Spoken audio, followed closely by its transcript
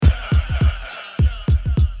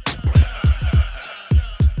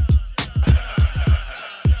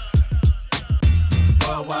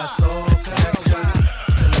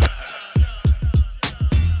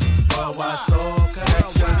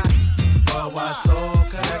Worldwide Soul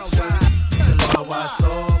Connection. It's a Worldwide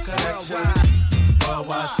Soul Connection.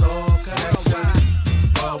 Worldwide Soul Connection.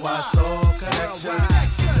 Worldwide Soul Connection.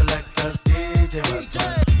 Select us DJ.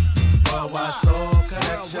 Worldwide Soul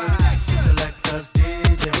Connection. Select us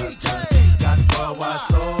DJ. Got Worldwide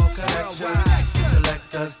Soul Connection.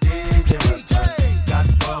 Select us DJ. Got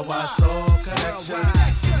Worldwide Soul Connection.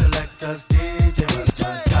 Select us DJ.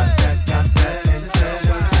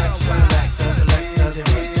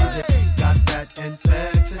 Got that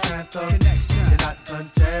infectious anthem. You're not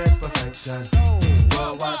contest perfection.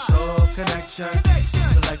 Worldwide Soul Connection.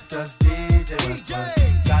 Select us DJ.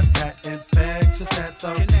 Got that infectious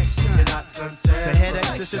anthem. You're not contest perfection. The head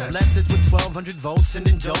access is blessed with 1200 volts,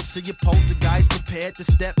 sending jolts to your poltergeist. Prepared to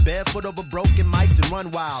step barefoot over broken mics and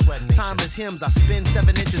run wild. Timeless hymns, I spin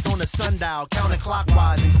 7 inches on the sundial,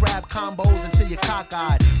 counterclockwise and grab combos until you're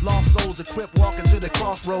cockeyed. Lost souls equipped walking to the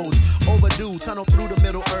crossroads. Overdue, tunnel through the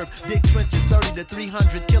middle earth. Dig trenches 30 to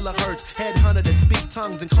 300 kilohertz. Headhunter that speak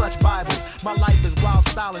tongues and clutch Bibles. My life is wild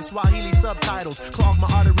style and Swahili subtitles. Clog my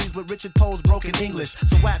arteries with Richard Poe's broken English.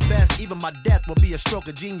 So at best, even my death will be a stroke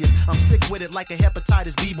of genius. I'm sick with it like a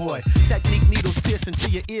hepatitis B-boy. Technique needles piercing to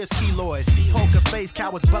your ears, keloid. Poker face,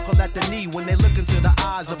 cowards buckle at the knee when they look into the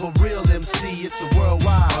eyes of a real MC. It's a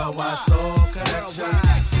worldwide. Worldwide Soul Connection.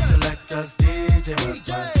 Select us DJ.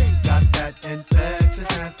 Got that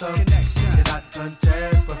infectious anthem. You're not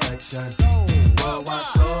contest perfection. Worldwide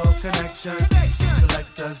Soul Connection.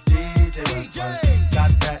 Select us DJ.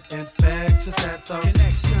 Got that infectious anthem.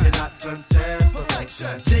 You're not contest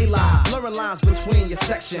perfection. J-Live, blurring lines between your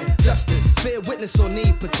section. Justice, bear witness or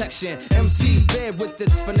need protection. MCs bear with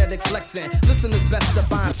this phonetic flexing. Listeners best to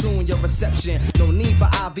fine tune your reception. No need for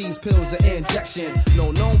IVs, pills, or injections.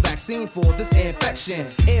 No known vaccine for this infection.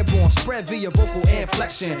 Airborne, spread via vocal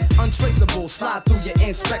inflection. Untraceable, slide through your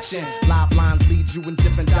inspection. Live lines lead you in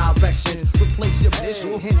different directions. Replace your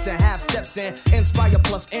visual hints and half steps in. Inspire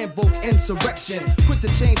plus invoke insurrections. Quick to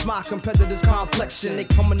change my competitors' complexion. They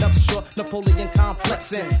coming up short, Napoleon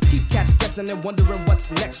complexing. Keep cats guessing and wondering what's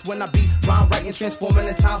next when I be rhyme writing, transforming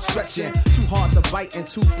and time stretching. Too hard to bite and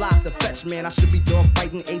too fly to fetch, man. I should be dog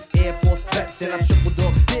fighting Ace Air Force vets. And I triple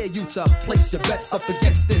dog, dare you to place your bets up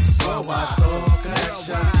against this. Worldwide Soul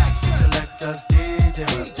Connection. Select us DJ.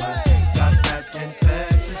 Got that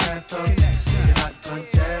infectious anthem. You're not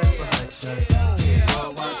contest perfection.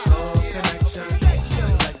 Worldwide Soul Connection.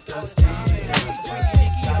 Select us DJ.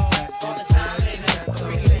 Got that infectious anthem. All the time, baby.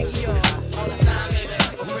 All the time, baby.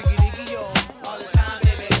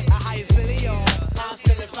 How you feeling, yo? I'm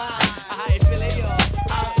feeling fine. How you feeling, yo?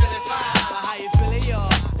 I'm feeling fine. How you feeling, yo?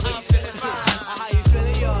 I'm feeling fine. How you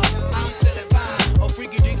feeling, yo? I'm feeling fine. Oh,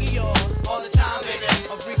 freaky diggy, yo. All the time, baby.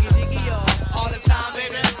 Oh, freaky diggy, yo. All the time,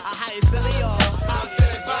 baby. How you feeling, yo? I'm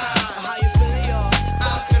feeling fine. How you feeling, yo?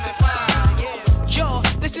 I'm feeling fine. Yeah. Yo,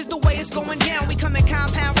 this is the way it's going down. We come in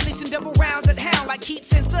compound, releasing double rounds at hound like heat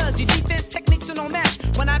sensors. Your defense techniques are no match.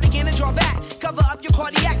 When I begin to draw back, cover up your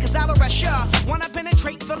cardiac, cause I'll arrest ya. Wanna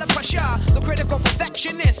penetrate, feel the pressure. The critical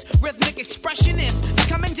perfectionist, rhythmic expressionist,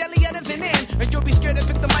 becoming deadlier than venom. And you'll be scared to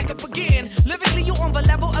pick the mic up again. Lyrically, you on the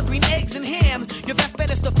level of green eggs and ham. Your best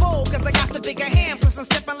bet is to fold, cause I got the bigger hand. Plus I'm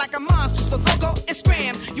stepping like a monster, so go and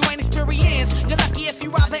scram. You ain't experienced, you're lucky if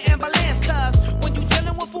you ride the ambulance. Cause when you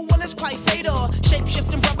dealing with a will, it's quite fatal.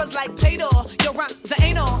 Shape-shifting brothers like Play-Doh. Your rhymes are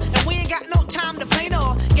anal, and we ain't got no time to play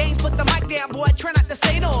no games. Put the mic down, boy, try not to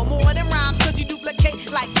say no more than rhymes, cause you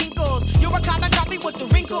duplicate like Kinkles. You're a carbon copy with the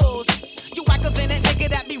wrinkles. You aggravated nigga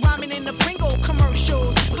that be rhyming in the Pringle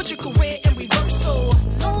commercials. Put your career in reversal.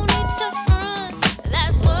 No need to front,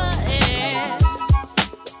 that's what it is.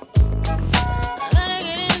 I gotta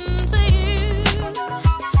get into you.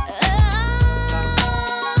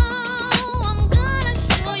 Oh, I'm gonna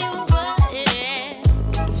show you what it is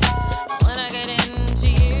when I get into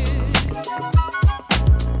you.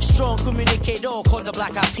 Strong communicator called the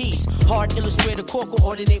Black Eyed Peas. Hard illustrator core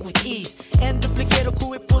coordinate with ease. And duplicator crew,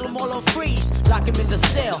 we put them all on freeze. Lock him in the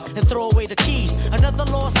cell and throw away the keys. Another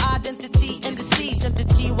lost identity and deceased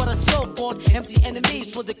entity. What a so-called MC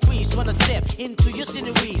enemies will decrease when I step into your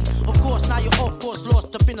sceneries. Of course, now you're off course,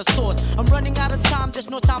 lost up in a source. I'm running out of time, there's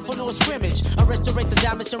no time for no scrimmage. I restaurate the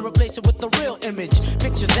damage and replace it with the real image.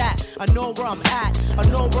 Picture that, I know where I'm at, I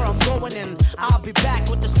know where I'm going, and I'll be back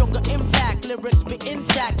with a stronger impact. Lyrics be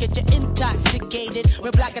intact, get you intoxicated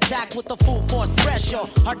with black attack with the full force pressure.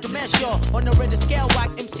 Hard to measure on the rated scale, whack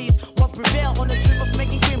MCs won't prevail on the dream of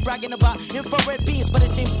making green, bragging about infrared beams. But it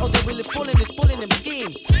seems all they're really pulling is pulling them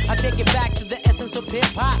schemes. I take it back to the essence of hip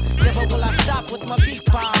hop. Never will I stop with my beat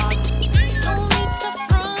parts. No need to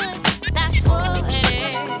front, that's what it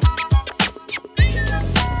is.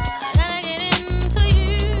 I gotta get into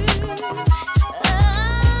you.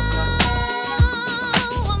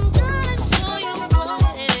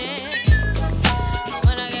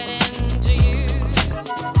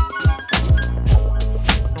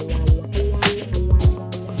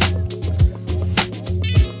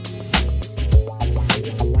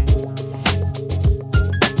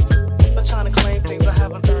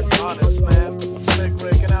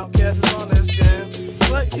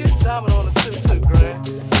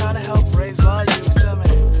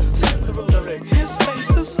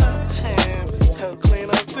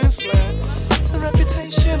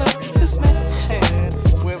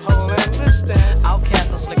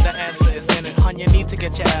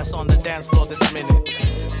 get your ass on the dance floor this minute.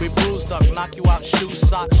 We bruised up, knock you out, shoe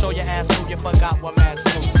sock, show your ass move, you forgot what mad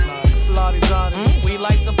smooth snugs. Lottie Dottie, we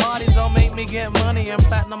like to party, don't make me get money and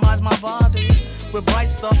platinumize my body. With bright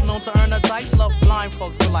stuff known to earn a dice, love blind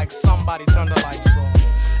folks be like somebody turn the lights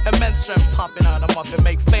off. Immense strength popping out of muffin,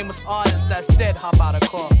 make famous artists that's dead hop out of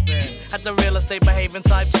coffin. At the real estate behaving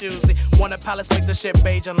type choosy, want a palace make the shit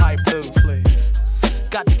beige and light blue, please.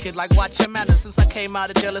 Got the kid like watch your manners, since I came out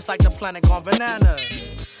of jail it's like the planet gone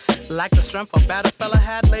bananas. Like the strength a bad fella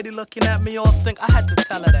had, lady looking at me all stink, I had to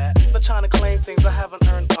tell her that. But trying to claim things I haven't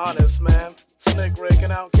earned, honest man. Slick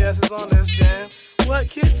raking out guesses on this jam. What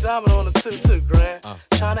kid diamond on the 2 grand?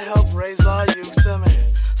 Trying to help raise our youth to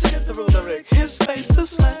man. So give the ruler Rick his space to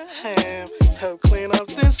slam. Help clean up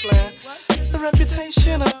this land. The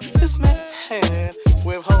reputation of this man.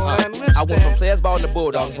 With whole and with I went from players ball to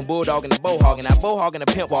bulldog, from bulldog to bowhogging, now bowhogging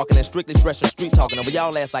to pimp walking, and strictly stretching street talking. Over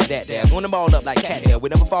y'all ass like that there, going them all up like cat hair. We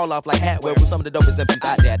never fall off like Hatware with some of the dopest MCs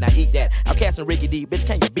out there. Now eat that. Outcasting Ricky D, bitch,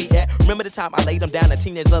 can you beat that? Remember the time I laid them down, a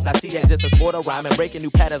teenage love, I see that just a sport of rhyming, breaking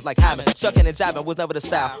new patterns like Hyman. Shucking and jiving was never the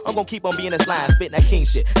style. I'm gonna keep on being this line, spitting that king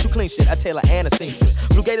shit. Too clean shit, a tailor and a seamstress.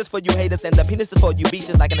 Blue gators for you haters, and the penis is for you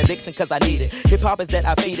beaches, like an addiction, cause I need it. Hip hop is that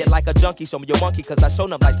I feed it like a junkie. Show me your monkey, cause I show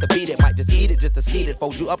up like to beat it. Might just eat it, just to skeet it.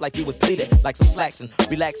 Fold you up like you was pleated, like some slacks and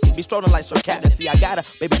relaxing. Be strolling like Sir Captain. See, I got a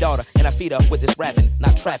baby daughter, and I feed her with this rapping,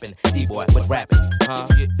 not trapping. D-boy with rapping, huh?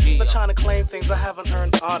 Yeah. But trying to claim things I haven't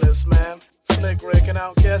earned, honest man. Slick raking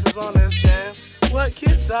out guesses on this jam. What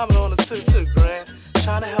kid diamond on the 2 grand?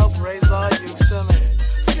 Trying to help raise our youth to man.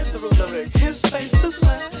 Skip the ruler Rick, his space to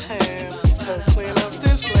slam. Help clean up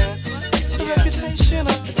this land. The reputation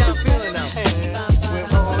of this man. With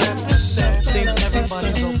whole and understand. Seems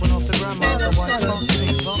everybody's open off the grandma. The white folks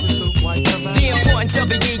seems on the suit, white cravat. The importance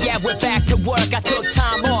of a year, yeah, we're back to work. I took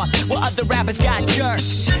time off while other rappers got jerked.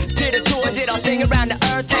 Did a tour, did our thing around the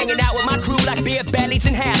earth, hanging out with my crew like beer bellies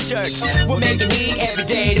and half shirts. We're making heat every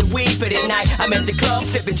day of the week, but at night I'm at the club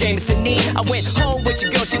sipping Jameson neat. I went home with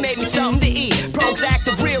your girl, she made me something to eat. Prozac,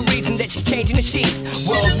 the real reason that she's changing the sheets.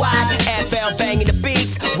 Worldwide, FL banging the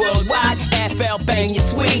beats. Worldwide, FL banging your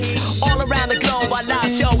sweets. All around the globe, our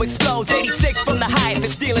live show explodes. 86 from the hype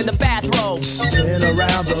is stealing the bathrobes. Been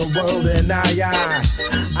around the world and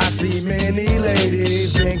I see many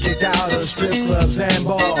ladies being kicked out of strip clubs and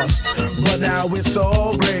bars. But now it's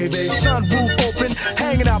all gravy. Sunroof open,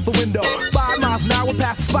 hanging out the window. 5 miles an hour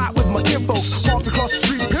past the spot with my kinfolks. Parked across the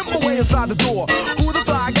street, pimp my way inside the door. Who are the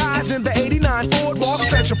fly guys in the 89 Ford? Wall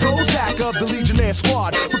stretch a Prozac of the Legionnaire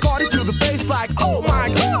squad. Bacardi to the face like, oh my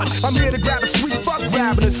God. I'm here to grab a sweet, fuck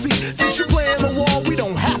grabbing a seat. Since you play in the wall, we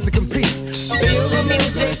don't have to compete. Feel the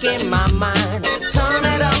music in my mind. Turn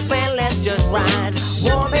it up and let's just ride.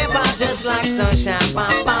 Warm hip hop just like sunshine.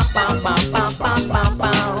 Bum, bum, bum, bum, bum, bum, bum,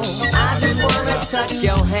 bum. I just wanna touch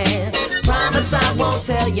your hand. Promise I won't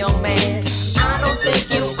tell your man. I don't think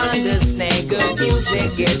you understand. Good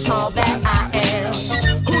music is all that I am.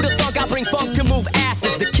 Who the fuck I bring funk to move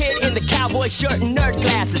asses? The kid in the cowboy shirt and nerd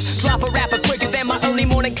glasses. Drop a rapper quicker than my early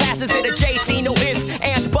morning classes at a JC. No ifs,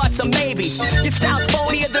 ands, buts, or maybes. Your style's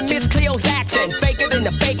phonier than Miss Cleo's accent. Faker than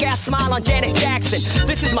the fake ass smile on Janet Jackson.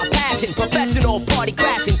 This is my passion, professional party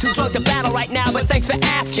crashing. Too drunk to battle right now, but thanks for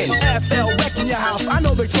asking. FL wrecking your house, I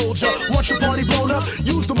know they told ya. Want your party blown up?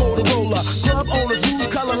 Use the Motorola. Club owners lose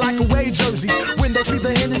color like away jerseys. When they see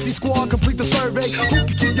the Hennessy squad complete the survey. Who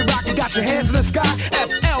can keep you rocking? Got your hands in the sky.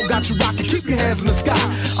 FL got you rocking, keep your hands in the sky.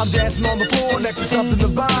 I'm dancing on the floor next to something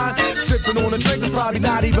divine. Sipping on a drink that's probably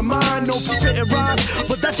not even mine. No spitting rhymes,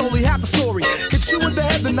 but that's only half the story. Hit you in the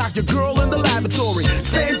head, then knock your girl in the lavatory.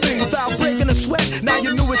 Same thing without breaking a sweat. Now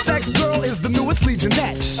your newest sex girl is the newest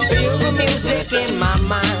Legionette. Feel the music in my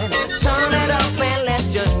mind. Turn it up and let's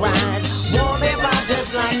just ride. Warm hip hop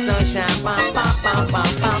just like sunshine. Bum, bum, bum, bum,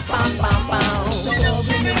 bum, bum, bum, bum. The club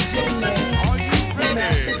is gymnast. Are you ready?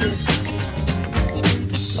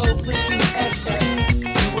 Oakland TSF.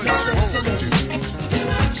 What you want to do?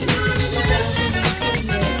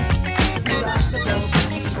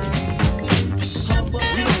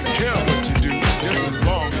 We don't care what you do, just as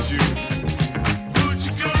long as you do what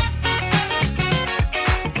you got.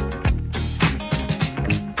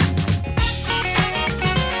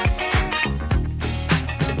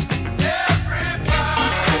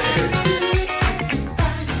 Everybody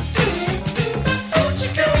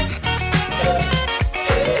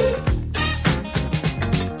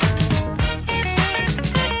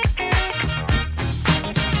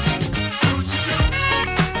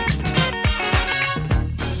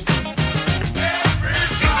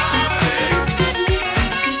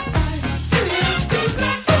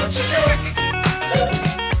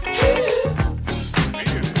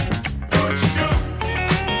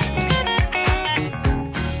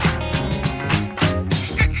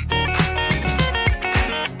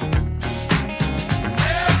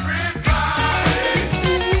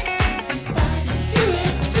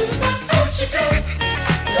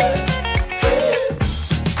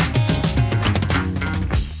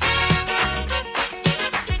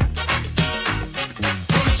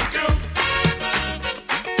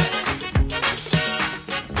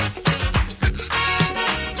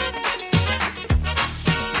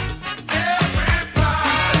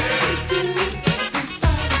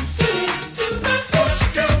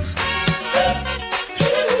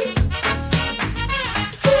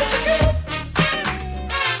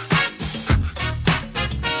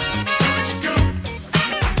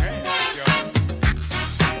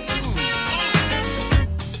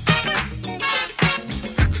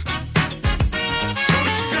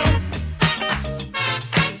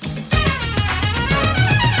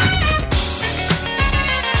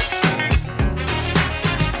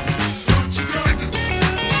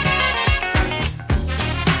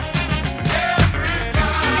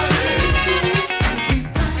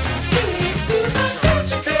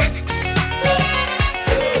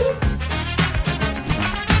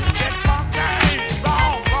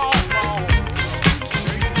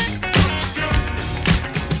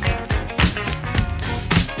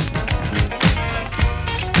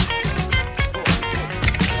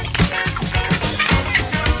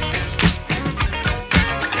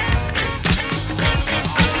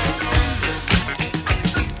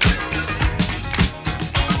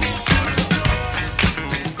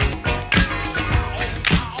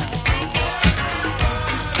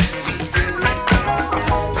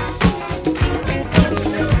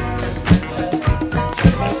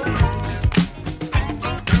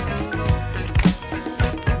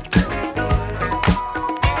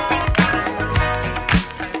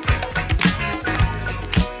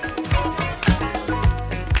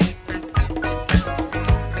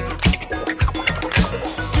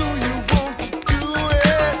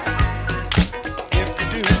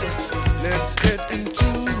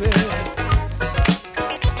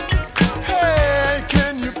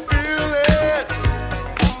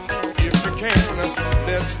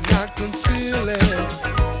let's not conceal it.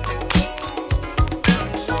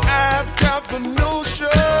 I've got the notion,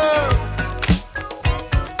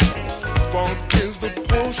 funk is the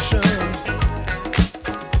potion.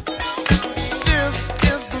 This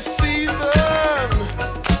is the season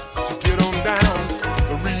to get on down.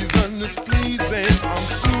 The reason is pleasing. I'm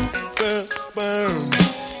super sperm.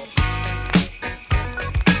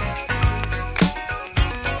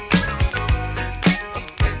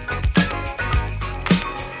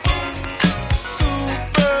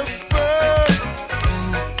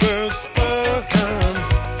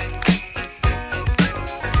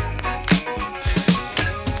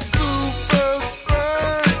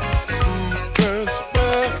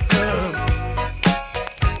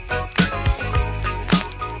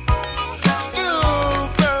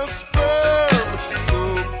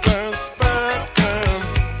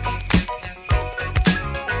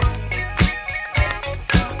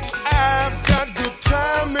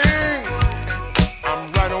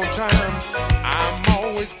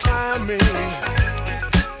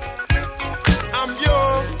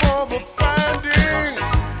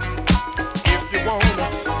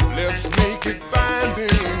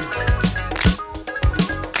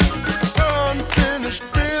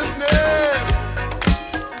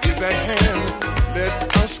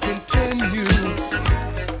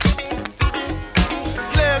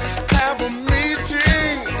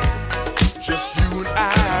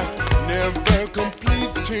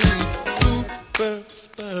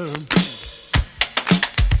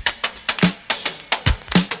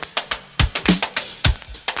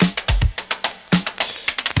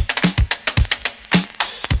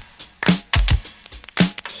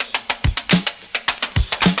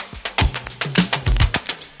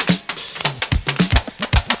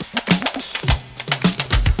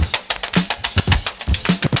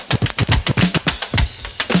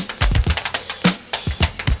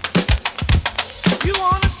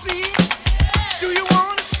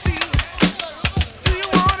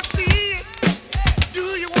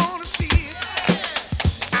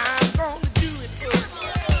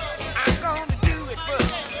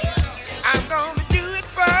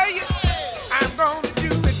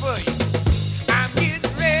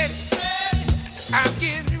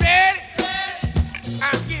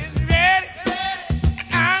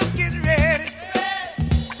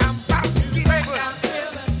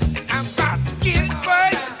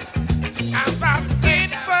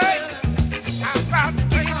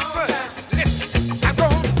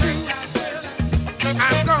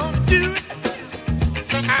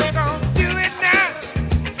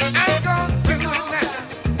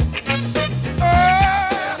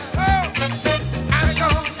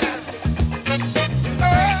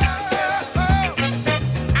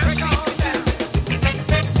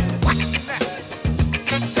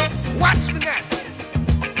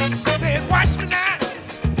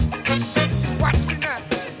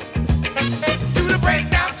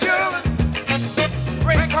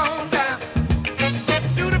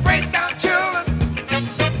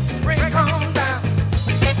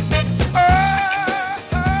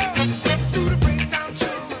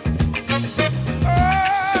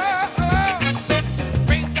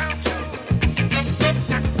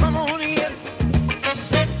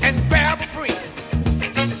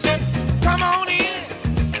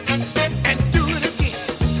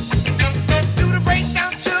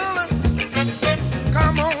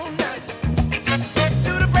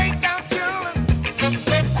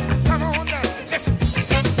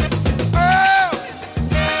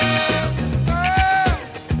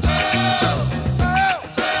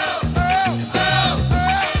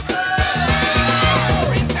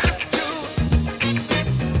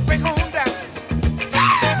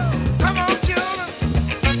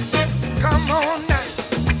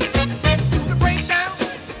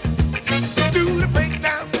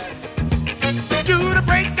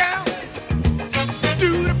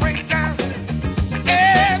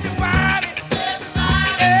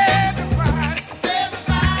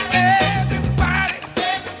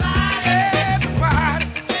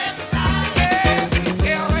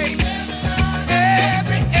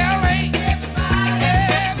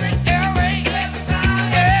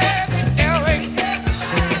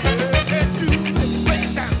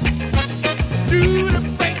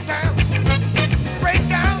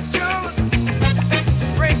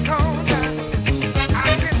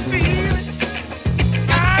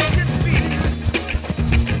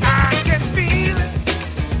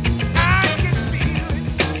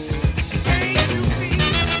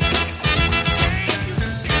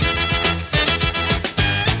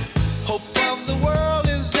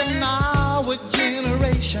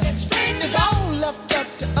 It's all left up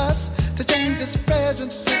to us to change the spread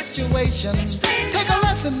present situation. Take a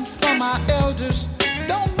lesson from our elders.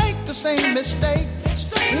 Don't make the same mistake. Let's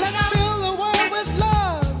fill the world with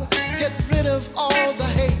love. Get rid of all the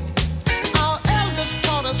hate. Our elders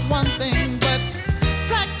taught us one thing, but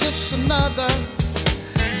practice another.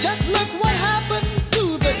 Just look what happened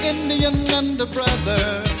to the Indian and the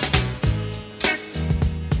brother.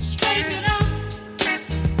 Straighten it out.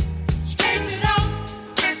 Straighten it out.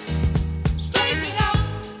 Straighten it out.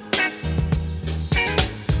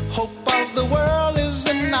 Hope of the world is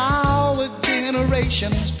in our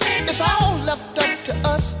generation. It's all left up to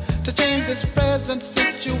us to change this present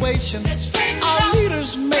situation. Our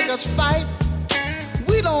leaders make us fight.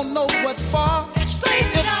 We don't know what for.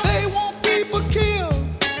 If they want people killed,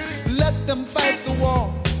 let them fight the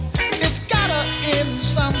war. It's gotta end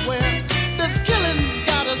somewhere. This killing's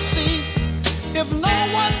gotta cease. If no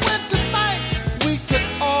one went to fight, we could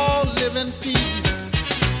all live in peace.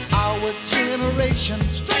 Our generation,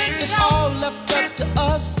 it's all left up to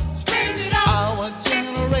us. Our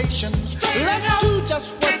generation, let's do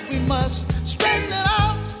just what we must. Straighten it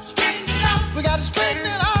out. We gotta straighten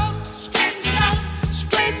it out. Straighten it out.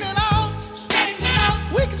 Straighten it out. Straighten it out.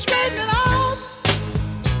 We can straighten it out.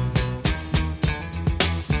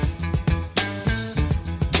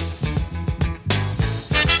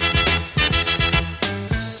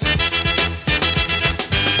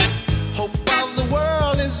 Hope of the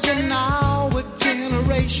world is in our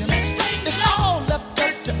generation. It's all left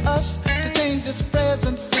up to us to change this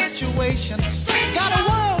present situation. Got a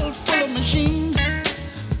world full of machines,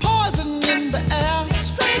 poison in the air.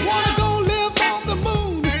 Wanna go live on the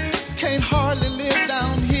moon, can't hardly live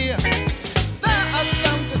down here. There are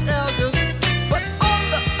some good elders, but on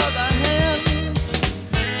the other hand,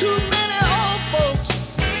 too many old folks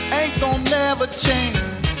ain't gonna never change.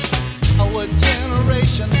 Our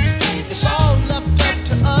generation, it's all left up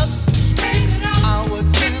to us. Our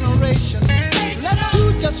generation, let's do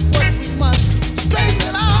just what we must. Straighten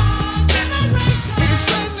it out. We can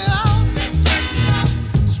straighten it out.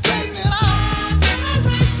 Straighten it out.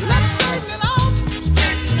 Let's straighten it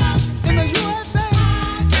out. In the USA,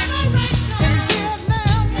 in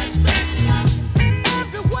Vietnam,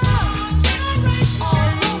 everywhere,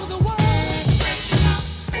 all over the world.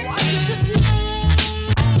 Washington, D.C.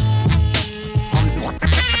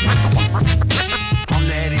 I'm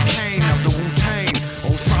the Eddie Kane of the Wu-Tang.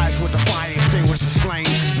 On sides with the fire extinguisher slain.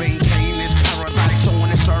 Maintain this paradise on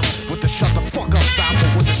this earth with the shut the fuck up style for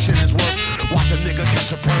what the shit is worth. Watch a nigga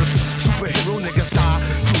catch a purse. Superhero niggas die.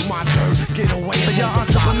 Do my dirt. Get away. The young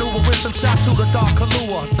entrepreneur with some shots to the dark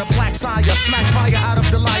Kahlua. The black sire, smack fire out of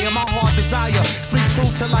the liar. My heart desire, speak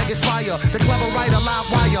truth till I expire. The clever writer, loud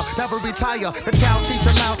wire, never retire. The child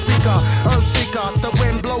teacher, loudspeaker,